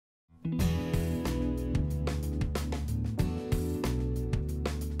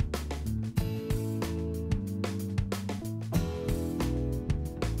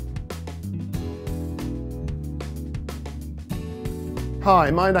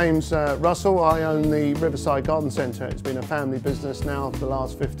Hi, my name's Russell. I own the Riverside Garden Centre. It's been a family business now for the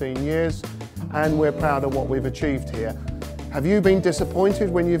last 15 years and we're proud of what we've achieved here. Have you been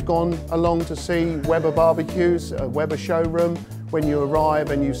disappointed when you've gone along to see Weber barbecues, a Weber showroom, when you arrive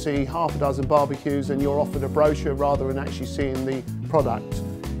and you see half a dozen barbecues and you're offered a brochure rather than actually seeing the product?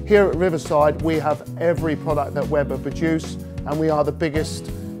 Here at Riverside we have every product that Weber produce and we are the biggest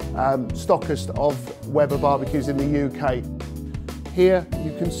stockist of Weber barbecues in the UK. Here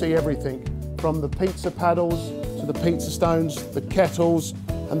you can see everything from the pizza paddles to the pizza stones, the kettles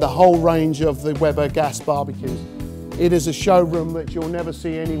and the whole range of the Weber gas barbecues. It is a showroom that you'll never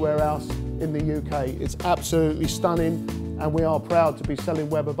see anywhere else in the UK. It's absolutely stunning and we are proud to be selling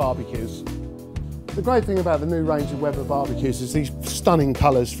Weber barbecues. The great thing about the new range of Weber barbecues is these stunning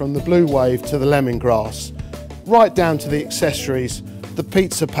colours, from the blue wave to the lemongrass, right down to the accessories, the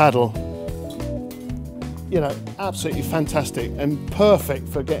pizza paddle. You know, absolutely fantastic and perfect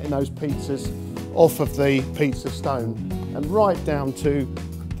for getting those pizzas off of the pizza stone, and right down to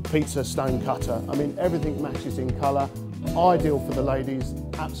the pizza stone cutter. I mean, everything matches in colour, ideal for the ladies,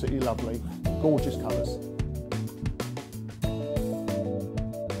 absolutely lovely, gorgeous colours.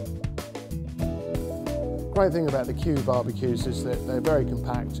 Great thing about the Q barbecues is that they're very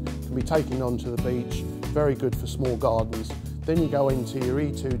compact, can be taken onto the beach, very good for small gardens. Then you go into your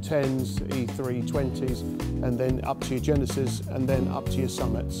E210s, E320s, and then up to your Genesis, and then up to your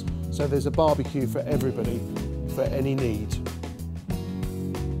Summits. So there's a barbecue for everybody, for any need.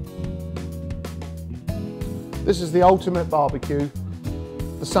 This is the ultimate barbecue,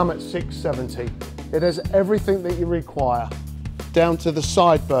 the Summit 670. It has everything that you require, down to the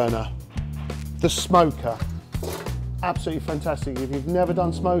side burner, the smoker. Absolutely fantastic. If you've never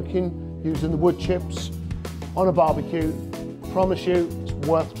done smoking using the wood chips on a barbecue, promise you it's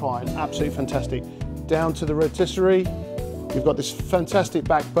worth trying. Absolutely fantastic. Down to the rotisserie, you've got this fantastic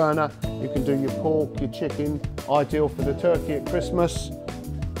back burner. You can do your pork, your chicken, ideal for the turkey at Christmas.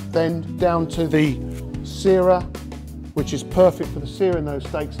 Then down to the searer, which is perfect for the searing those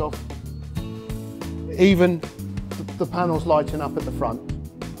steaks off. Even the panels lighting up at the front.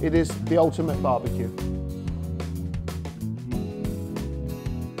 It is the ultimate barbecue.